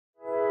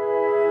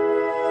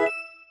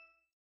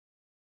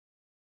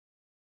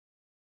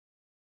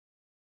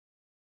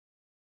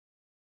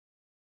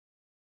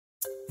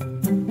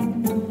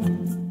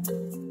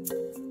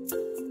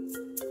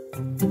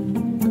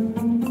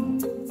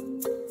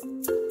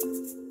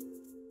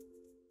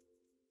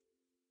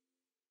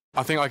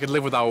I think I could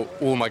live without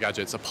all my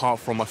gadgets apart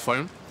from my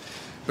phone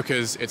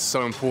because it's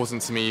so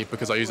important to me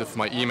because I use it for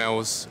my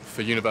emails,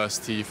 for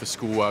university, for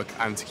schoolwork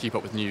and to keep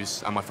up with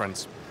news and my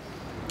friends.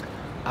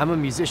 I'm a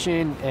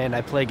musician and I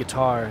play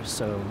guitar,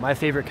 so my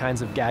favorite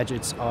kinds of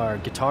gadgets are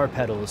guitar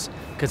pedals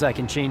because I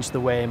can change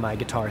the way my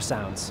guitar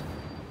sounds.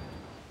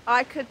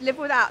 I could live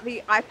without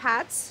the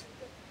iPads.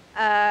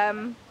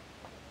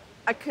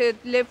 I could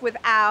live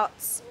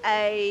without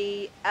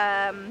a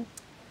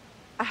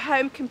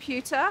home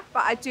computer,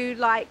 but I do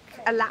like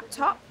a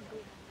laptop,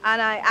 and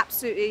I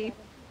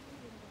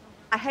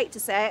hate to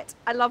say it,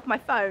 I love my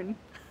phone.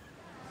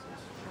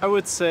 I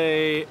would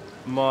say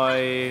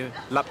my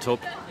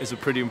laptop is a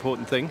pretty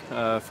important thing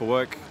for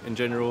work in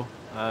general,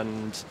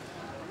 and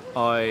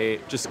I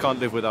just can't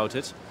live without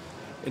it.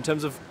 In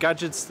terms of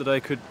gadgets that I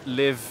could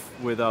live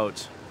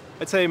without,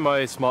 I'd say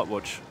my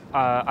smartwatch.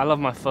 I love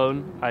my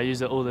phone. I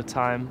use it all the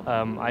time.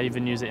 I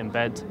even use it in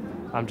bed.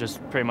 I'm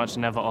just pretty much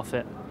never off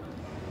it.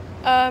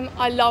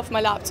 I love my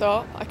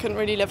laptop. I couldn't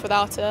really live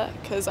without it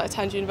because I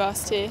attend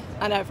university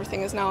and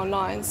everything is now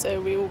online,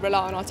 so we all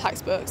rely on our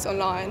textbooks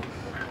online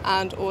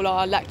and all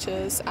our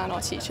lectures and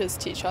our teachers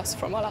teach us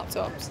from our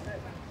laptops.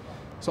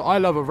 So I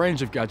love a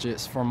range of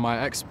gadgets from my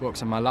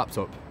Xbox and my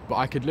laptop, but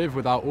I could live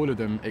without all of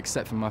them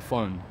except for my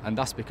phone, and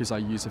that's because I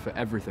use it for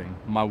everything,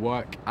 my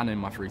work and in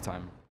my free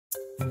time.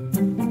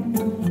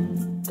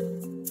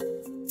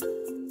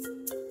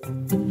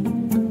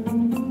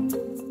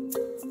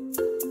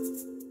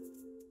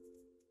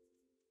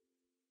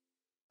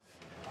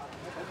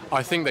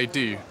 I think they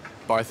do,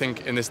 but I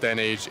think in this day and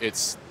age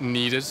it's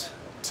needed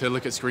to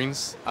look at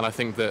screens, and I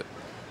think that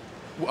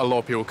a lot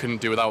of people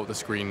couldn't do without the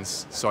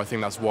screens, so I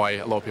think that's why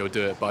a lot of people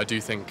do it, but I do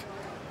think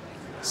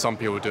some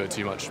people do it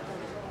too much.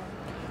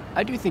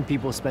 I do think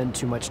people spend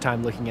too much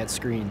time looking at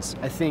screens.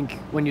 I think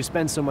when you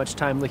spend so much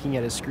time looking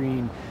at a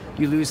screen,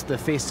 you lose the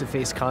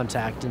face-to-face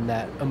contact and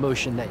that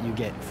emotion that you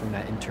get from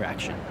that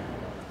interaction.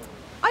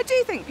 I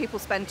do think people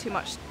spend too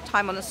much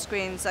time on the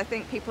screens. I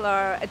think people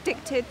are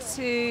addicted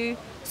to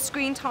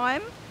screen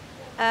time,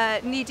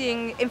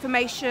 needing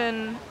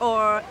information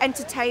or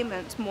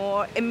entertainment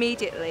more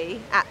immediately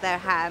at their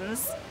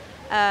hands.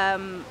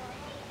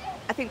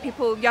 I think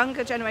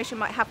younger generation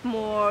might have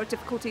more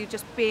difficulty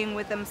just being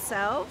with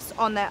themselves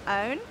on their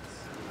own.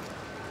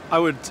 I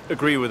would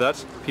agree with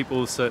that.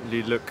 People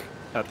certainly look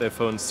at their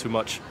phones too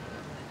much.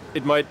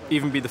 It might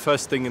even be the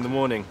first thing in the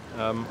morning.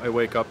 I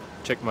wake up,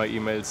 check my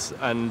emails,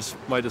 and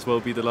might as well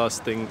be the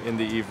last thing in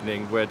the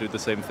evening where I do the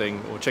same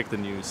thing or check the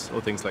news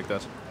or things like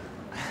that.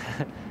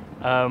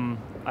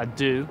 I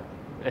do,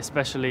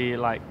 especially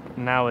like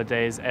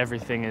nowadays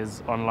everything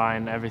is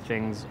online,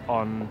 everything's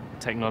on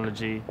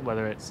technology,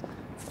 whether it's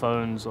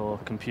phones or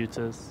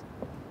computers.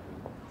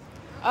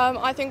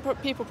 I think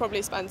people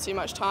probably spend too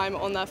much time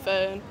on their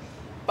phone,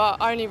 but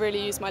I only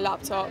really use my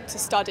laptop to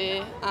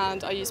study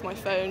and I use my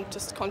phone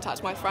just to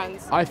contact my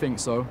friends. I think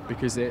so,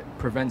 because it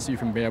prevents you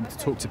from being able to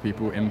talk to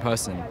people in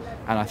person,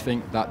 and I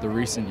think that the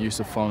recent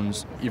use of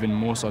phones, even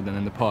more so than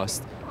in the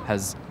past,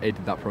 has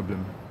aided that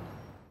problem.